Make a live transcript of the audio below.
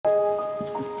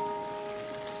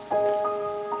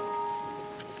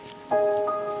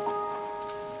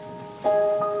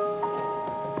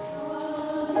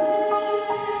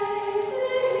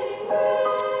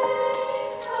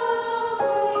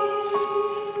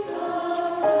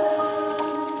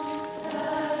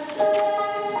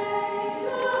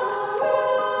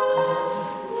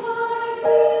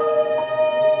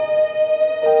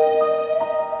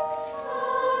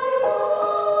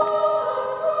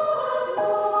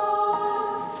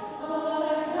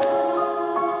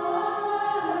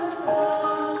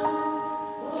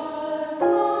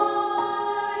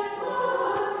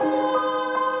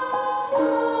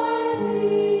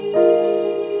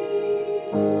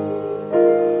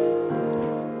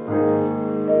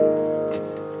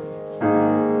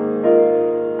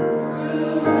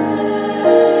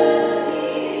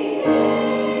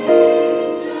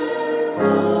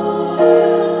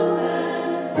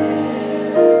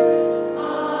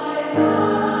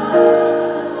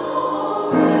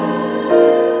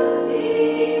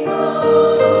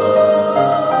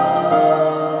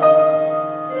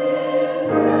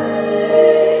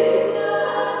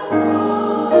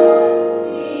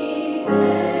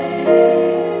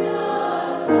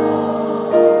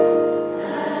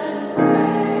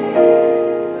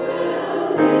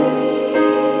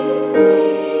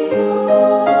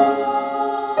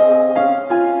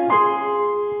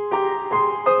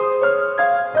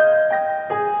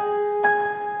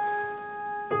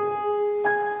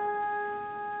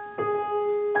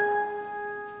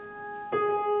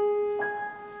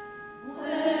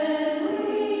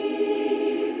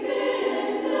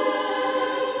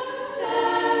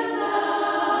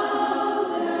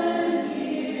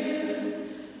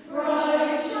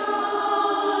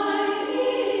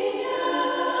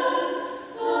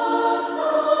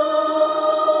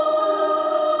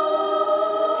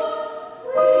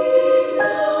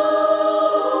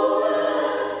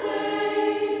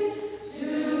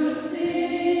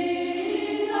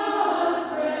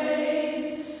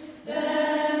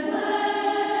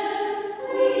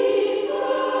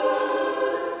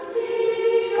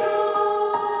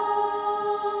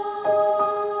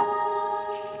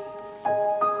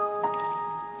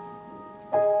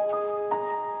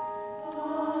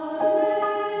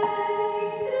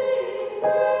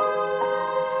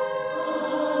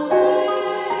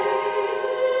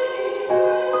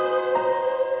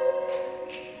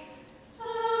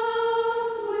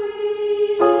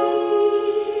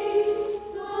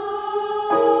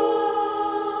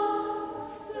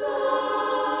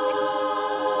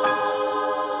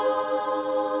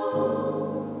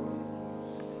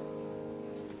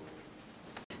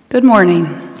Good morning.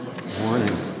 Good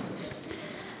morning.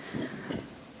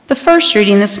 The first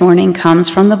reading this morning comes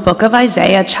from the book of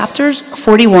Isaiah, chapters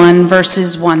 41,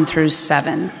 verses 1 through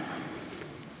 7.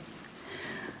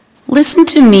 Listen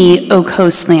to me, O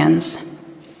coastlands.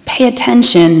 Pay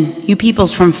attention, you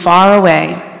peoples from far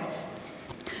away.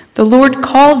 The Lord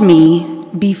called me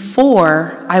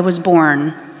before I was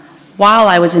born. While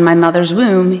I was in my mother's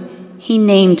womb, he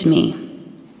named me.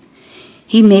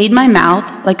 He made my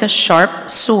mouth like a sharp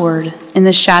sword. In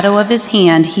the shadow of his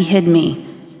hand, he hid me.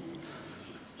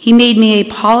 He made me a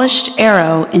polished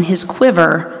arrow. In his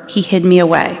quiver, he hid me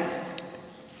away.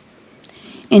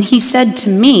 And he said to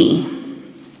me,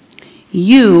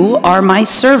 You are my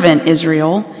servant,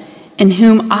 Israel, in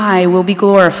whom I will be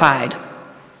glorified.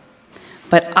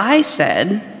 But I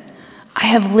said, I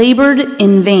have labored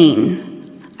in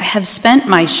vain. I have spent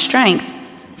my strength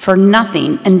for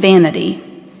nothing and vanity.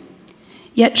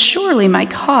 Yet surely my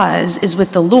cause is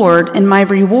with the Lord, and my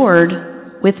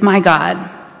reward with my God.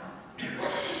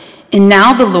 And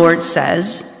now the Lord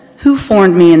says, Who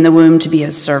formed me in the womb to be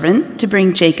his servant, to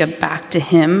bring Jacob back to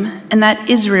him, and that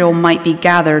Israel might be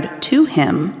gathered to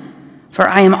him? For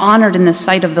I am honored in the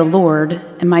sight of the Lord,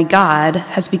 and my God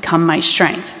has become my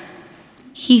strength.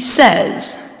 He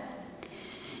says,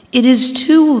 It is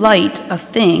too light a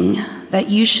thing that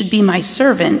you should be my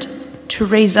servant, to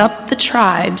raise up the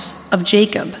tribes of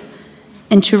Jacob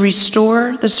and to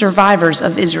restore the survivors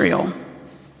of Israel.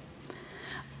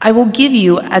 I will give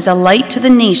you as a light to the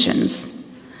nations,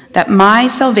 that my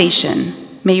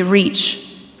salvation may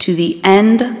reach to the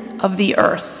end of the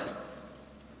earth.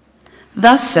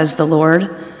 Thus says the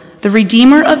Lord, the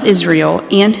Redeemer of Israel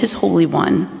and his Holy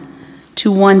One,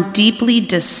 to one deeply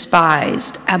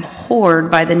despised,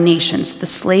 abhorred by the nations, the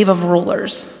slave of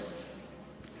rulers.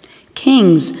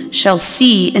 Kings shall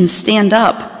see and stand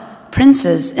up,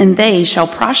 princes, and they shall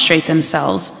prostrate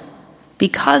themselves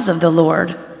because of the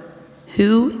Lord,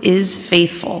 who is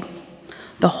faithful,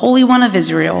 the Holy One of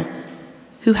Israel,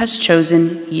 who has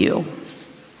chosen you.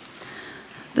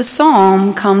 The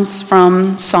psalm comes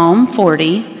from Psalm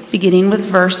 40, beginning with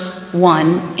verse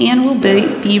 1, and will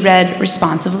be read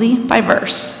responsively by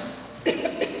verse.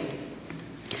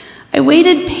 I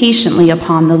waited patiently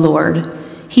upon the Lord.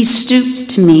 He stooped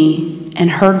to me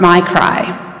and heard my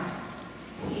cry.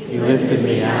 He lifted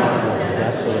me out of the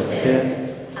desolate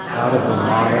pit, out of the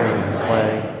mire and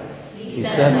clay. He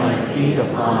set my feet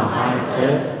upon a high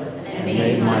cliff and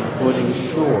made my footing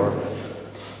sure.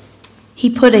 He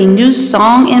put a new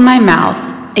song in my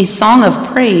mouth, a song of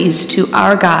praise to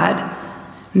our God.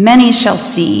 Many shall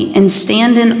see and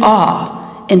stand in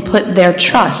awe and put their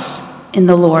trust in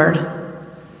the Lord.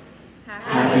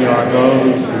 Happy are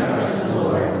those who trust the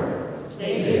Lord.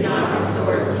 They do not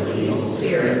resort to evil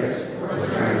spirits or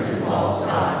turn to false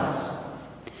gods.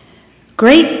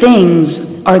 Great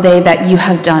things are they that you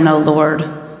have done, O Lord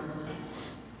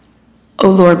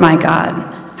my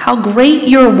God. How great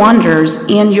your wonders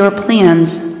and your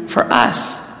plans for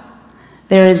us.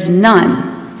 There is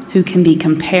none who can be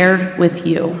compared with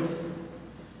you.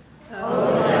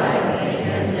 Oh, that I may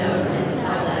have known and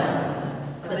tell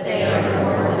them, but they are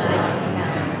more than I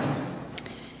can count.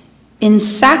 In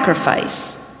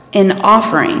sacrifice and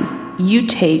offering you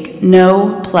take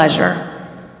no pleasure.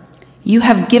 You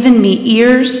have given me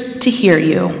ears to hear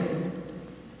you.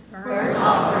 Burnt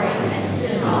offering and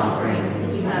sin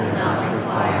offering you have not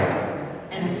required,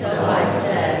 and so I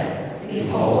said,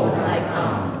 behold, I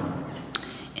come.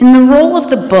 In the roll of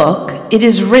the book it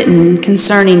is written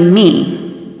concerning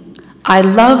me, I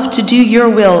love to do your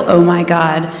will, O my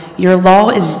God. Your law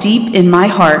is deep in my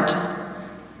heart.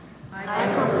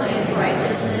 I proclaimed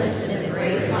righteousness in the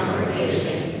great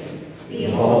congregation.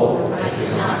 Behold, I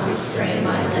did not restrain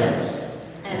my lips,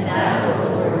 and that, O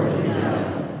Lord, you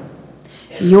know.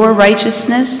 Your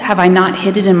righteousness have I not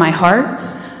hidden in my heart.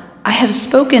 I have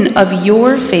spoken of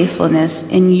your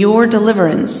faithfulness and your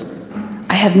deliverance.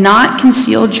 I have not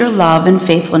concealed your love and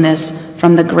faithfulness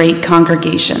from the great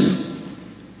congregation.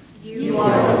 You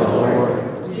are the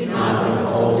Lord. Do not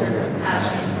withhold your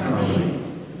compassion from me.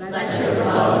 Let your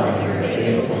love and your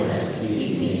faithfulness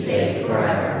keep me safe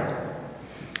forever.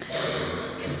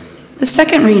 The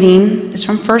second reading is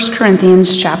from 1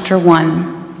 Corinthians chapter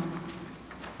 1.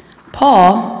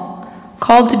 Paul,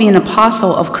 called to be an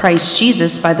apostle of Christ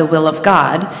Jesus by the will of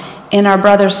God, and our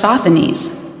brother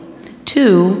Sosthenes,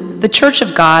 to the church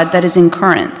of God that is in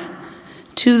Corinth,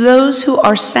 to those who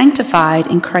are sanctified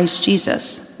in Christ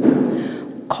Jesus,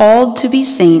 called to be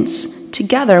saints,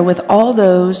 together with all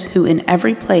those who in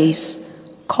every place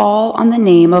call on the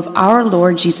name of our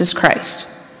Lord Jesus Christ,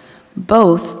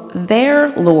 both their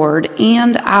Lord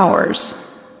and ours.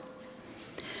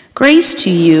 Grace to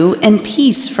you and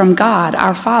peace from God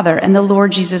our Father and the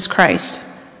Lord Jesus Christ.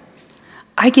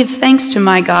 I give thanks to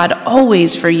my God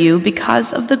always for you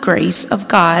because of the grace of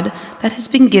God that has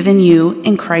been given you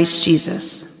in Christ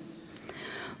Jesus.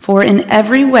 For in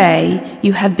every way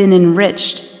you have been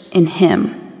enriched in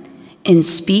him, in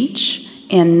speech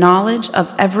and knowledge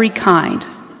of every kind,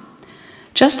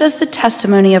 just as the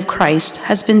testimony of Christ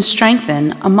has been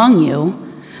strengthened among you,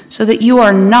 so that you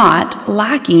are not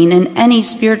lacking in any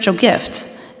spiritual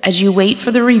gift as you wait for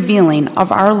the revealing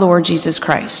of our Lord Jesus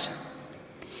Christ.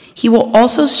 He will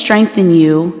also strengthen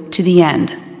you to the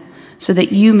end, so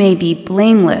that you may be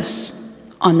blameless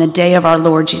on the day of our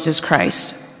Lord Jesus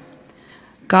Christ.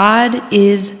 God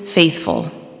is faithful.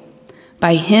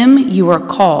 By him you are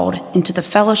called into the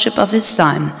fellowship of his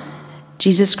Son,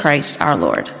 Jesus Christ our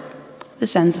Lord.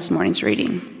 This ends this morning's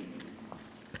reading.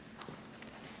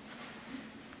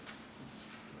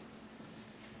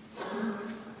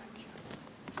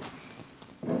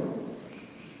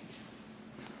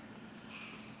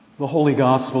 The Holy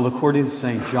Gospel according to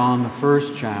St. John, the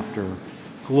first chapter.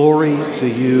 Glory to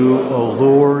you, O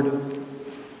Lord.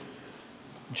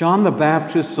 John the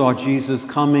Baptist saw Jesus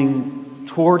coming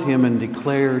toward him and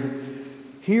declared,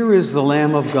 "Here is the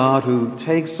Lamb of God who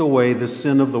takes away the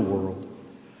sin of the world.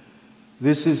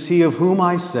 This is he of whom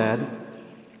I said,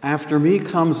 after me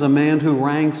comes a man who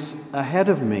ranks ahead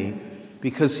of me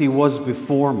because he was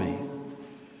before me.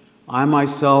 I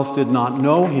myself did not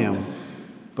know him,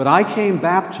 but I came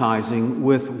baptizing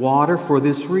with water for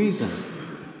this reason,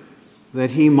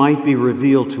 that he might be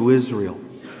revealed to Israel."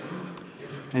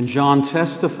 And John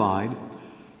testified,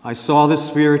 "I saw the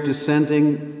Spirit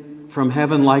descending from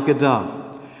heaven like a dove,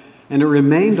 and it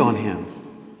remained on him.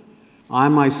 I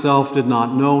myself did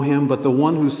not know him, but the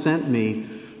one who sent me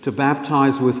to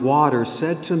baptize with water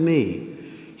said to me,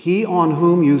 'He on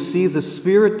whom you see the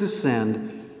Spirit descend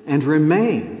and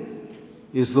remain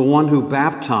is the one who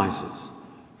baptizes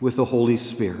with the Holy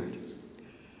Spirit.'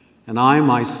 And I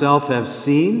myself have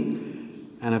seen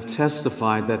and have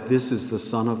testified that this is the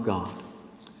Son of God.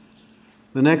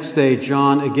 The next day,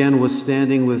 John again was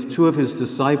standing with two of his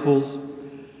disciples,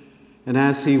 and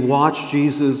as he watched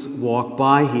Jesus walk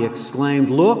by, he exclaimed,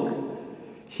 "Look,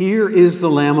 here is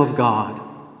the Lamb of God."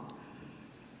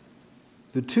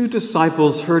 The two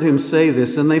disciples heard him say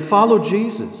this, and they followed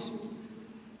Jesus.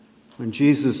 When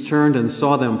Jesus turned and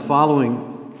saw them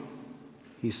following,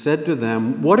 he said to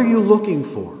them, "What are you looking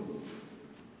for?"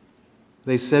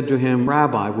 They said to him,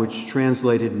 "Rabbi," which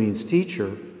translated means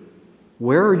teacher,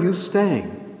 "where are you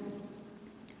staying?"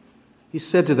 He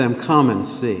said to them, "Come and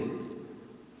see."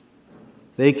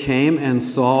 They came and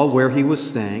saw where he was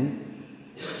staying,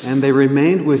 and they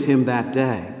remained with him that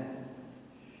day.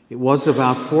 It was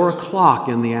about 4:00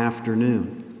 in the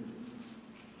afternoon.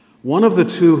 One of the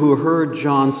two who heard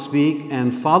John speak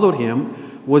and followed him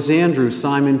was Andrew,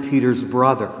 Simon Peter's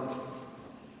brother.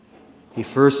 He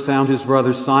first found his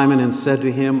brother Simon and said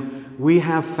to him, "We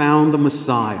have found the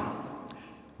Messiah,"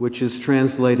 which is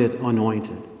translated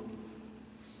anointed.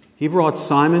 He brought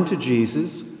Simon to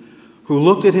Jesus, who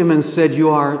looked at him and said, "You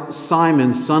are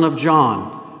Simon, son of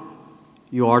John.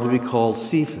 You are to be called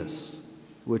Cephas,"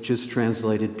 which is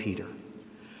translated Peter.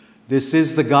 This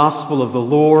is the gospel of the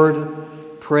Lord.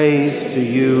 Praise to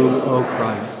you, O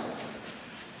Christ.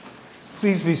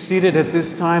 Please be seated at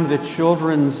this time, the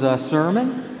children's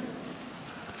sermon.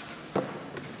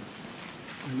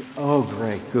 Oh,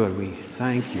 great, good. We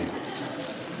thank you.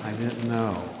 I didn't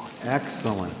know.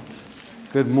 Excellent.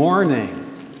 Good morning.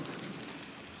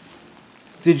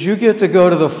 Did you get to go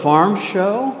to the farm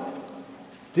show?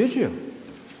 Did you?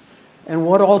 And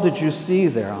what all did you see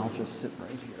there? I'll just sit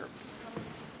right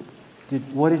here.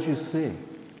 What did you see?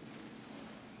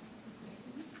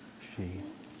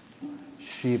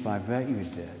 Sheep, I bet you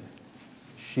did.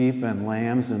 Sheep and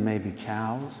lambs and maybe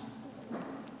cows.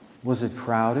 Was it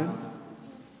crowded?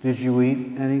 Did you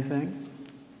eat anything?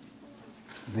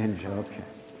 Didn't you? Okay.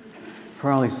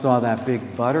 Probably saw that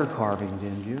big butter carving,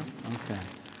 didn't you? Okay.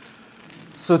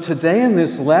 So today in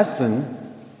this lesson,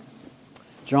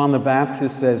 John the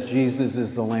Baptist says Jesus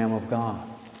is the Lamb of God.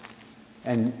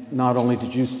 And not only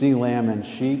did you see lamb and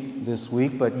sheep this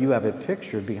week, but you have it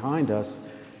pictured behind us,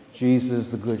 Jesus,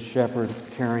 the Good Shepherd,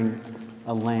 carrying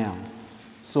a lamb.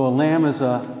 So a lamb is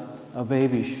a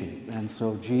baby sheep, and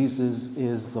so Jesus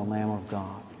is the Lamb of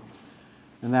God.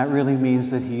 And that really means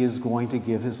that he is going to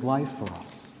give his life for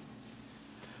us.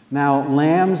 Now,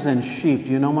 lambs and sheep,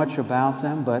 do you know much about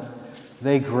them? But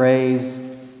they graze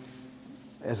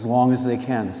as long as they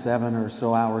can, 7 or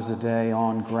so hours a day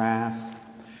on grass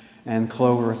and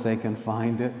clover if they can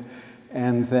find it.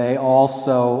 And they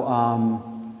also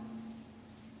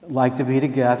like to be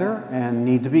together and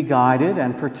need to be guided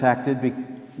and protected.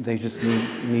 They just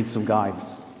need some guidance.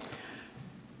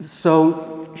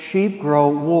 So sheep grow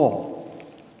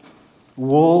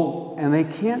wool, and they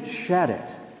can't shed it.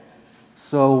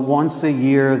 So once a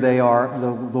year, the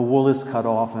wool is cut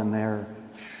off and they're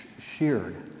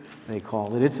sheared, they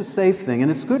call it. It's a safe thing, and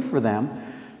it's good for them.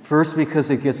 First, because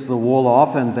it gets the wool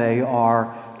off, and they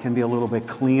can be a little bit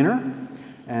cleaner.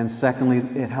 And secondly,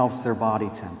 it helps their body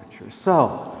temperature.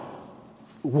 So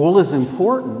wool is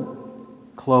important.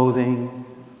 Clothing,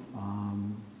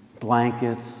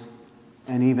 blankets,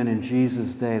 and even in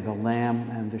Jesus' day, the lamb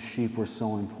and the sheep were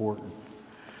so important.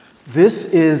 This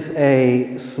is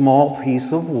a small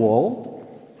piece of wool.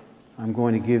 I'm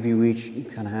going to give you each, you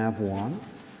can have one.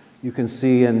 You can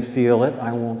see and feel it.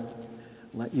 I won't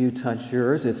let you touch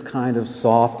yours. It's kind of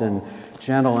soft and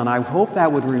gentle, and I hope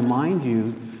that would remind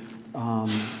you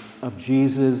of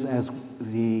Jesus as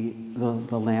the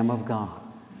Lamb of God.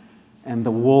 And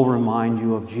the wool remind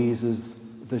you of Jesus,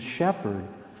 the shepherd,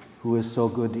 who is so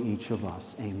good to each of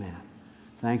us. Amen.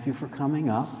 Thank you for coming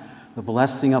up. The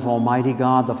blessing of Almighty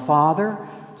God, the Father,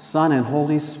 Son, and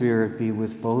Holy Spirit be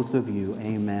with both of you.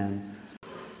 Amen.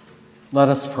 Let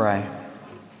us pray.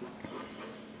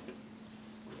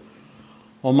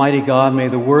 Almighty God, may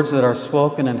the words that are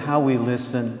spoken and how we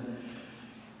listen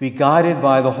be guided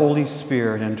by the Holy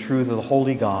Spirit and truth of the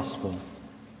Holy Gospel,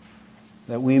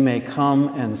 that we may come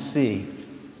and see,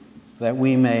 that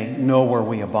we may know where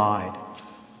we abide,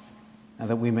 and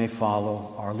that we may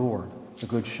follow our Lord, the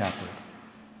Good Shepherd.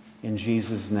 In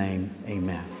Jesus' name,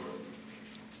 amen.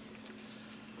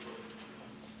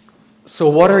 So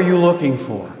what are you looking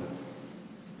for?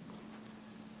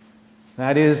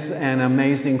 That is an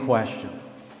amazing question.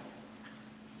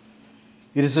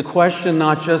 It is a question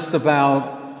not just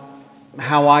about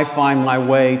how I find my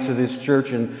way to this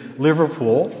church in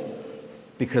Liverpool,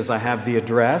 because I have the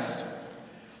address.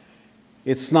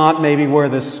 It's not maybe where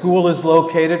the school is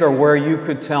located or where you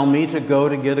could tell me to go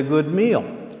to get a good meal.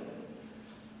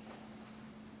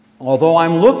 Although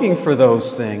I'm looking for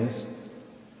those things,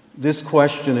 this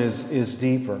question is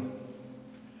deeper.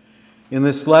 In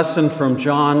this lesson from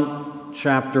John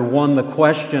chapter 1, the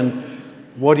question,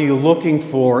 what are you looking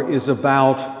for, is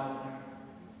about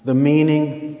the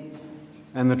meaning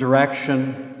and the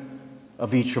direction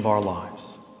of each of our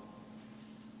lives.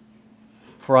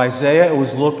 For Isaiah, it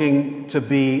was looking to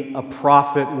be a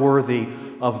prophet worthy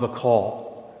of the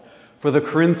call. For the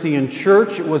Corinthian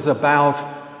church, it was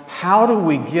about how do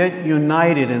we get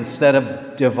united instead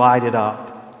of divided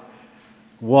up?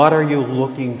 What are you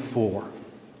looking for?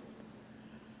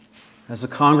 As a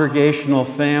congregational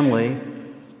family,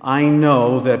 I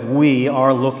know that we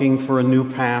are looking for a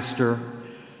new pastor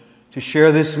to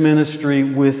share this ministry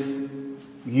with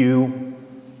you.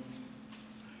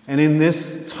 And in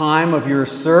this time of your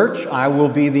search, I will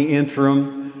be the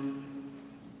interim,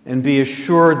 and be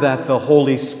assured that the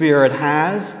Holy Spirit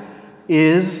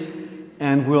is,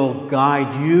 and will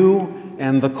guide you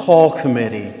and the call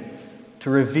committee to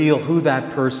reveal who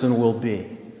that person will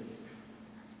be.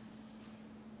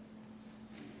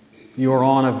 You are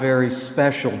on a very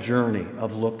special journey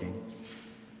of looking.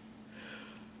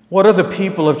 What are the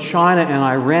people of China and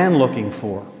Iran looking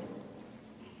for?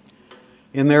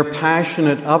 In their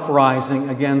passionate uprising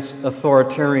against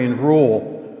authoritarian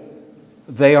rule,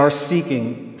 they are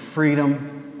seeking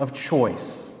freedom of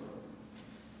choice.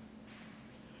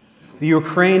 The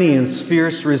Ukrainians'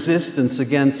 fierce resistance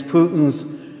against Putin's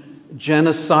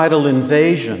genocidal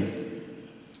invasion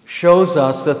shows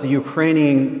us that the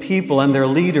Ukrainian people and their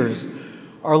leaders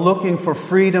are looking for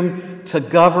freedom to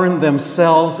govern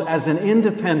themselves as an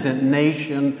independent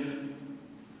nation,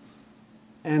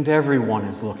 and everyone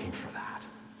is looking for that.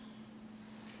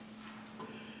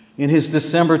 In his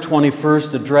December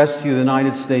 21st address to the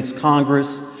United States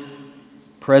Congress,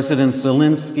 President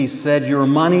Zelensky said, "Your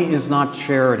money is not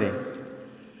charity.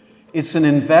 It's an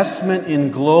investment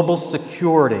in global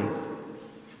security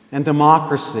and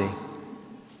democracy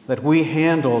that we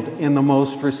handled in the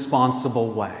most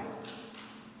responsible way."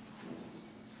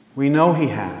 We know he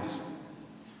has.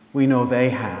 We know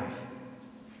they have.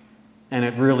 And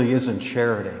it really isn't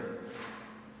charity.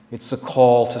 It's a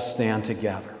call to stand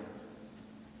together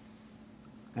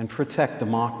and protect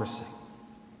democracy.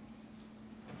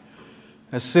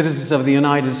 As citizens of the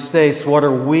United States, what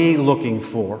are we looking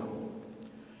for?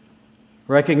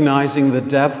 Recognizing the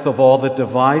depth of all that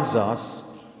divides us,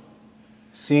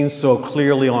 seen so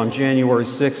clearly on January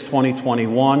 6,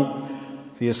 2021,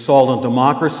 the assault on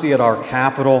democracy at our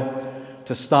Capitol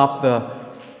to stop the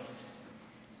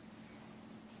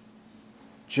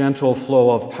gentle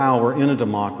flow of power in a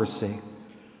democracy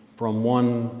from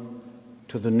one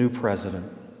to the new president.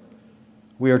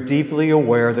 We are deeply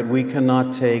aware that we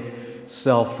cannot take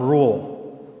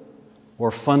self-rule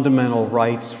or fundamental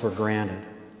rights for granted.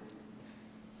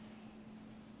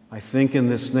 I think in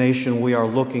this nation we are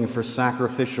looking for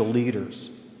sacrificial leaders,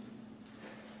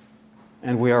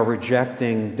 and we are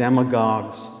rejecting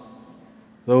demagogues,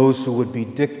 those who would be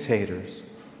dictators,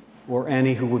 or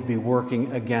any who would be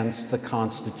working against the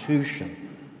Constitution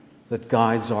that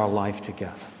guides our life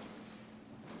together.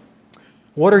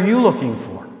 What are you looking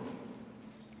for?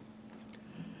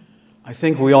 I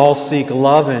think we all seek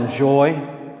love and joy,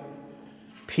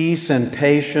 peace and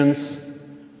patience,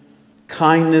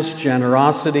 kindness,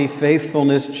 generosity,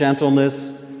 faithfulness,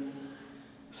 gentleness,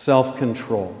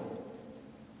 self-control.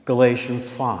 Galatians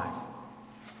 5.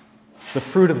 The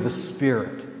fruit of the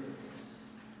Spirit.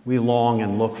 We long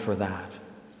and look for that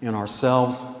in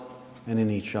ourselves and in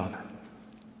each other.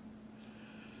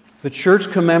 The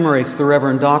church commemorates the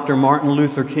Reverend Dr. Martin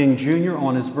Luther King Jr.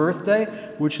 on his birthday,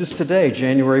 which is today,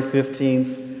 January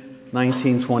 15th,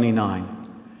 1929.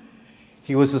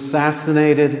 He was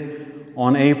assassinated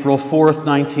on April 4th,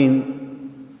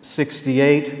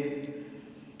 1968.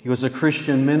 He was a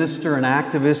Christian minister and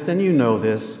activist, and you know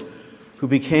this, who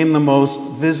became the most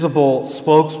visible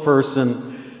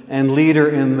spokesperson and leader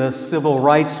in the civil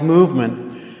rights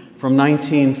movement from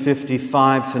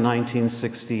 1955 to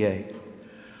 1968.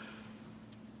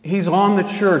 He's on the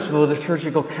church, the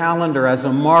liturgical calendar, as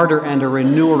a martyr and a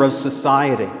renewer of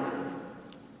society.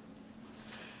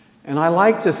 And I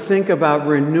like to think about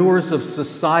renewers of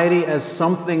society as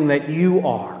something that you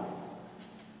are.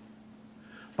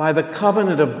 By the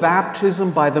covenant of baptism,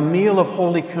 by the meal of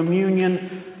Holy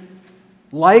Communion,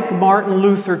 like Martin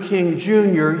Luther King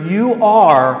Jr., you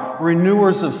are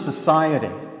renewers of society.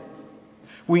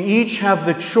 We each have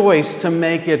the choice to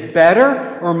make it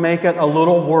better or make it a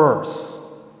little worse,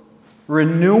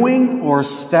 renewing or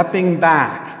stepping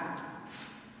back.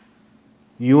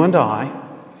 You and I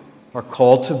are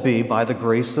called to be, by the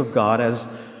grace of God, as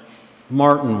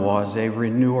Martin was, a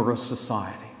renewer of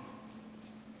society.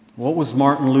 What was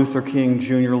Martin Luther King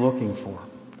Jr. looking for?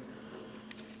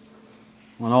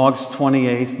 On August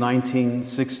 28,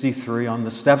 1963, on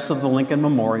the steps of the Lincoln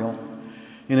Memorial,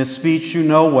 in a speech you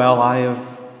know well, I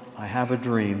have a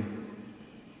dream,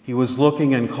 he was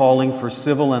looking and calling for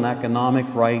civil and economic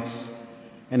rights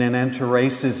and an end to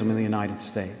racism in the United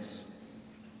States.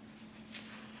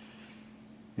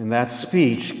 In that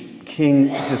speech, King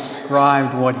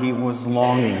described what he was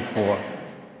longing for.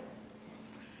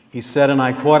 He said, and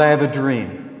I quote, "I have a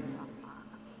dream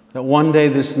that one day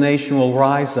this nation will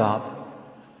rise up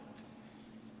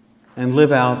and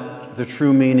live out the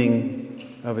true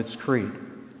meaning of its creed."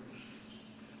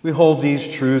 We hold these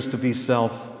truths to be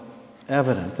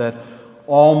self-evident, that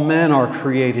all men are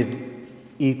created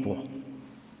equal.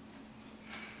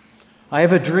 I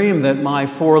have a dream that my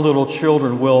 4 little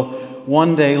children will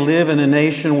one day live in a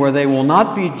nation where they will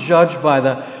not be judged by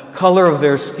the color of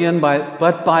their skin, but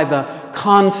by the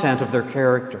content of their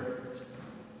character.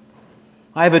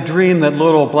 I have a dream that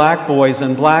little black boys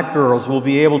and black girls will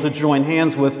be able to join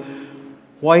hands with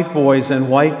white boys and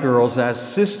white girls as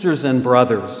sisters and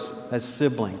brothers, as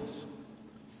siblings.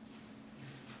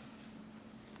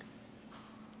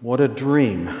 What a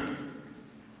dream.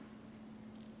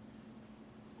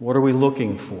 What are we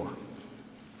looking for?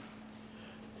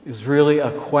 Is really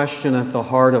a question at the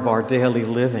heart of our daily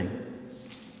living.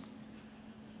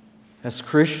 As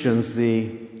Christians,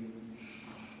 the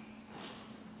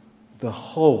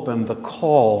hope and the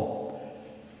call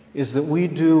is that we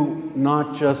do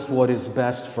not just what is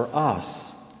best for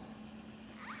us,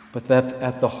 but that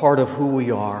at the heart of who we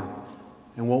are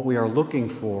and what we are looking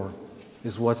for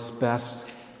is what's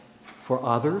best for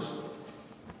others,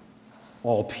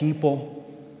 all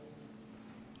people,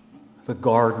 the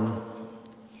garden,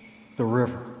 the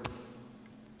river.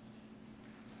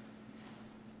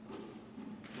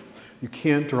 You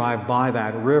can't drive by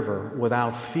that river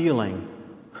without feeling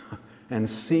and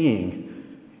seeing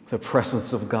the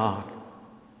presence of God.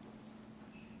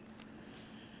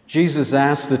 Jesus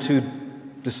asked the 2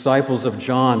 disciples of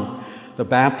John the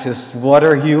Baptist, "What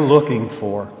are you looking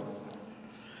for?"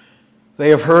 They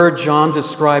have heard John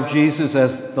describe Jesus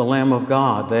as the Lamb of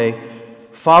God. They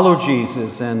follow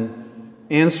Jesus, and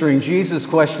answering Jesus'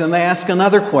 question, they ask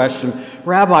another question,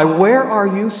 "Rabbi, where are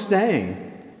you staying?"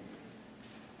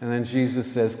 And then Jesus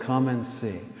says, "Come and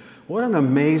see." What an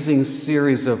amazing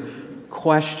series of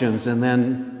questions and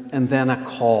then a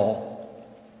call.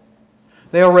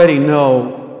 They already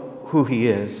know who he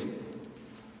is.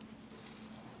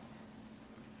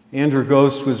 Andrew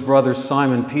goes to his brother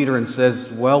Simon Peter and says,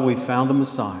 "Well, we found the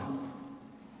Messiah."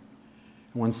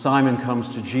 When Simon comes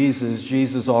to Jesus,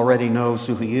 Jesus already knows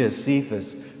who he is,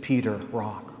 Cephas, Peter,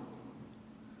 rock.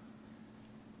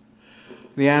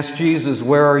 They ask Jesus,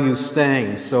 "Where are you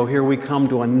staying?" So here we come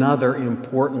to another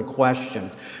important question.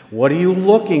 What are you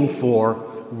looking for?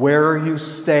 Where are you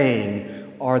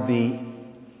staying? Are the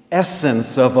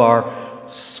essence of our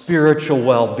spiritual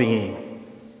well-being.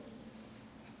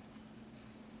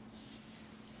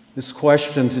 This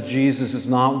question to Jesus is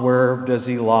not where does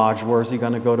he lodge, where is he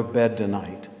going to go to bed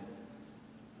tonight?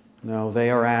 No, they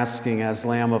are asking as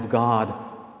Lamb of God,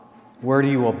 where do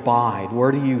you abide?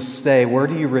 Where do you stay? Where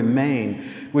do you remain?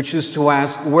 Which is to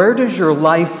ask, where does your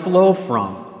life flow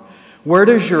from? Where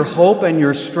does your hope and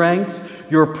your strength,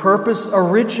 your purpose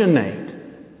originate?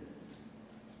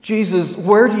 Jesus,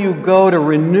 where do you go to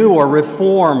renew or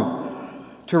reform,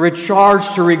 to recharge,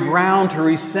 to reground, to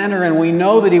recenter? And we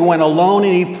know that he went alone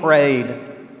and he prayed.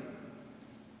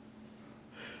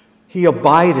 He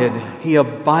abided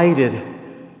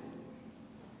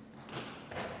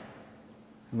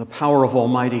in the power of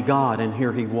Almighty God, and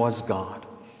here he was God.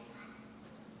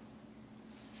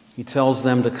 He tells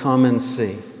them to come and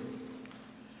see.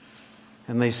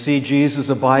 And they see Jesus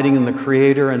abiding in the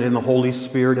Creator and in the Holy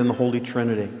Spirit and the Holy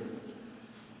Trinity.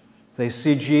 They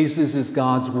see Jesus as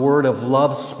God's word of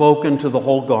love spoken to the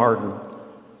whole garden.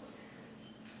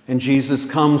 And Jesus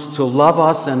comes to love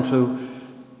us and to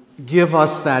give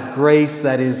us that grace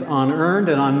that is unearned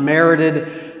and unmerited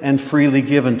and freely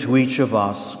given to each of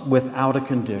us without a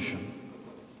condition.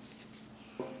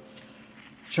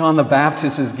 John the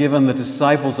Baptist has given the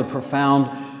disciples a profound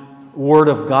word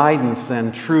of guidance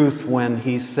and truth when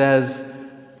he says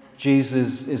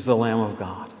Jesus is the Lamb of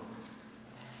God.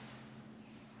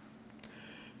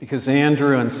 Because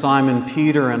Andrew and Simon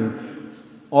Peter and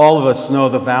all of us know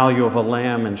the value of a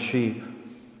lamb and sheep.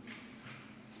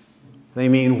 They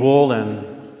mean wool and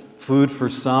food for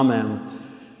some, and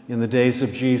in the days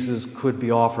of Jesus could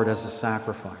be offered as a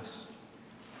sacrifice.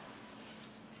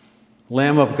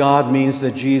 Lamb of God means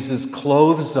that Jesus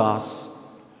clothes us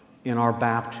in our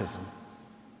baptism.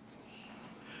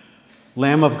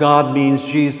 Lamb of God means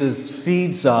Jesus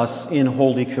feeds us in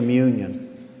Holy Communion.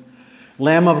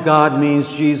 Lamb of God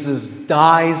means Jesus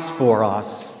dies for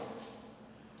us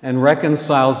and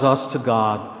reconciles us to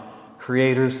God,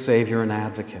 Creator, Savior, and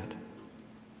Advocate.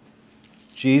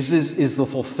 Jesus is the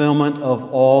fulfillment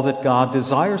of all that God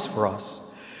desires for us.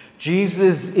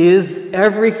 Jesus is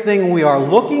everything we are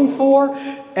looking for,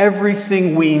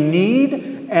 everything we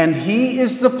need, and He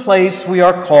is the place we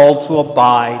are called to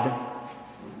abide.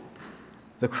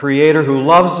 The Creator who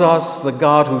loves us, the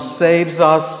God who saves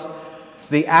us,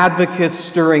 the Advocate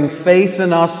stirring faith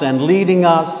in us and leading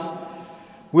us.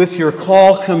 With your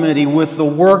call committee, with the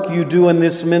work you do in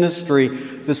this ministry,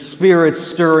 the Spirit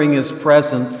stirring is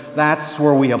present. That's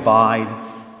where we abide.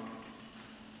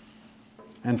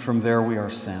 And from there we are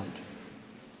sent.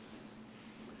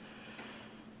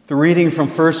 The reading from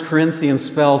 1 Corinthians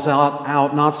spells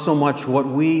out not so much what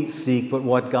we seek, but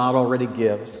what God already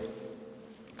gives.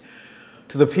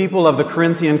 To the people of the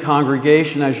Corinthian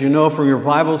congregation, as you know from your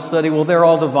Bible study, well, they're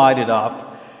all divided up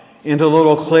into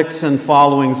little cliques and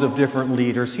followings of different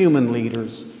leaders, human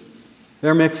leaders.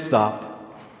 They're mixed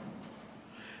up.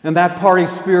 And that party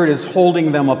spirit is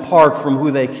holding them apart from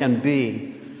who they can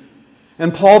be.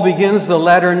 And Paul begins the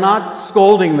letter not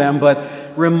scolding them,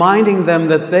 but reminding them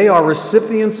that they are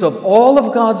recipients of all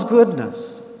of God's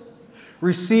goodness,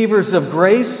 receivers of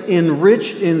grace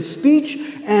enriched in speech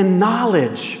and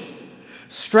knowledge,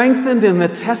 strengthened in the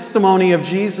testimony of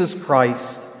Jesus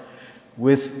Christ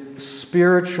with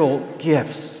spiritual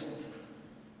gifts,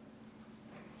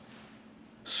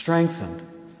 strengthened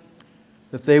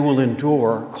that they will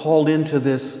endure, called into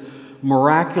this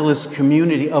miraculous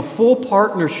community of full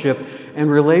partnership and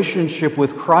relationship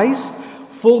with Christ,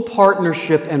 full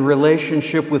partnership and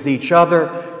relationship with each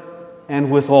other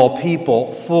and with all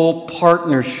people, full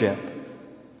partnership.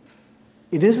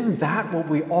 Isn't that what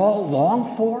we all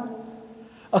long for?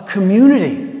 A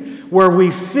community where we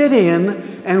fit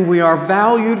in and we are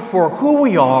valued for who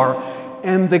we are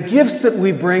and the gifts that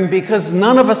we bring, because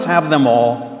none of us have them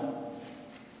all.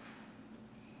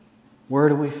 Where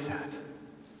do we fit?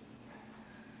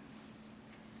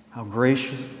 How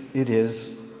gracious it is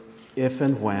if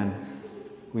and when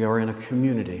we are in a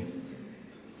community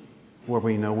where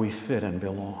we know we fit and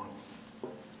belong.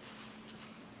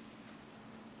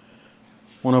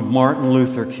 One of Martin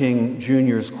Luther King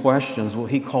Jr.'s questions, well,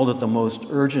 he called it the most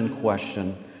urgent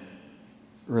question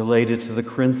related to the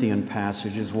Corinthian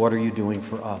passage, is what are you doing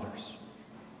for others?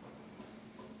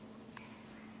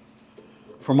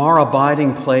 From our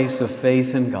abiding place of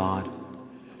faith in God,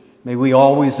 may we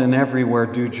always and everywhere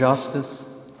do justice.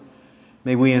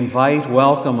 May we invite,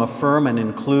 welcome, affirm, and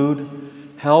include,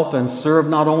 help, and serve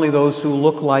not only those who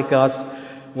look like us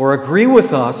or agree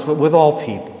with us, but with all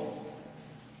people.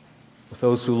 With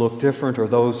those who look different or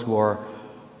those who are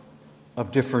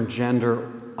of different gender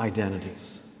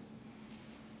identities.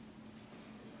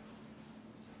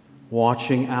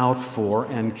 Watching out for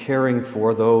and caring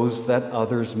for those that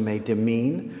others may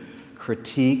demean,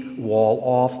 critique, wall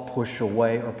off, push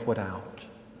away, or put out.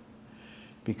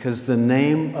 Because the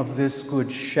name of this Good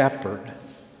Shepherd,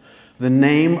 the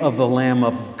name of the Lamb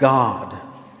of God,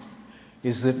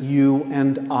 is that you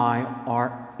and I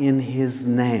are in His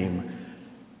name,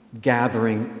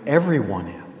 gathering everyone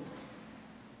in,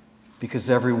 because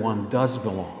everyone does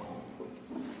belong.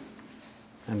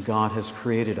 And God has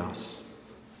created us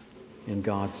in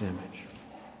God's image.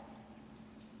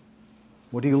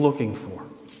 What are you looking for?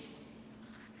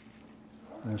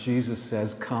 And Jesus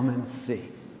says, come and see.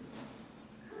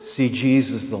 See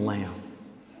Jesus the Lamb.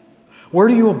 Where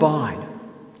do you abide?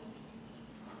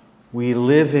 We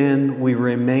live in, we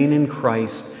remain in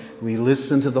Christ, we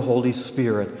listen to the Holy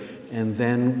Spirit, and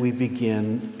then we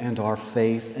begin, and our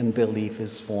faith and belief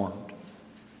is formed.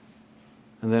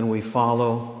 And then we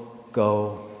follow,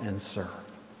 go, and serve.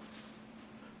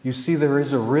 You see, there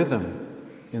is a rhythm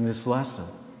in this lesson.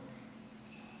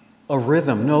 A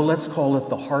rhythm. No, let's call it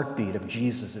the heartbeat of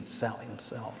Jesus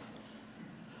himself.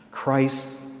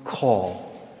 Christ's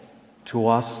call to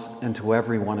us and to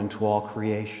everyone and to all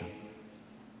creation.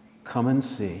 Come and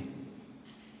see.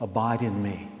 Abide in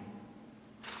me.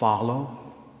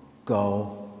 Follow,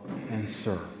 go, and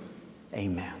serve.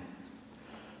 Amen.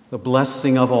 The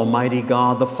blessing of Almighty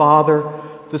God, the Father,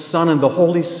 the Son, and the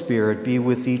Holy Spirit be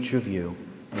with each of you.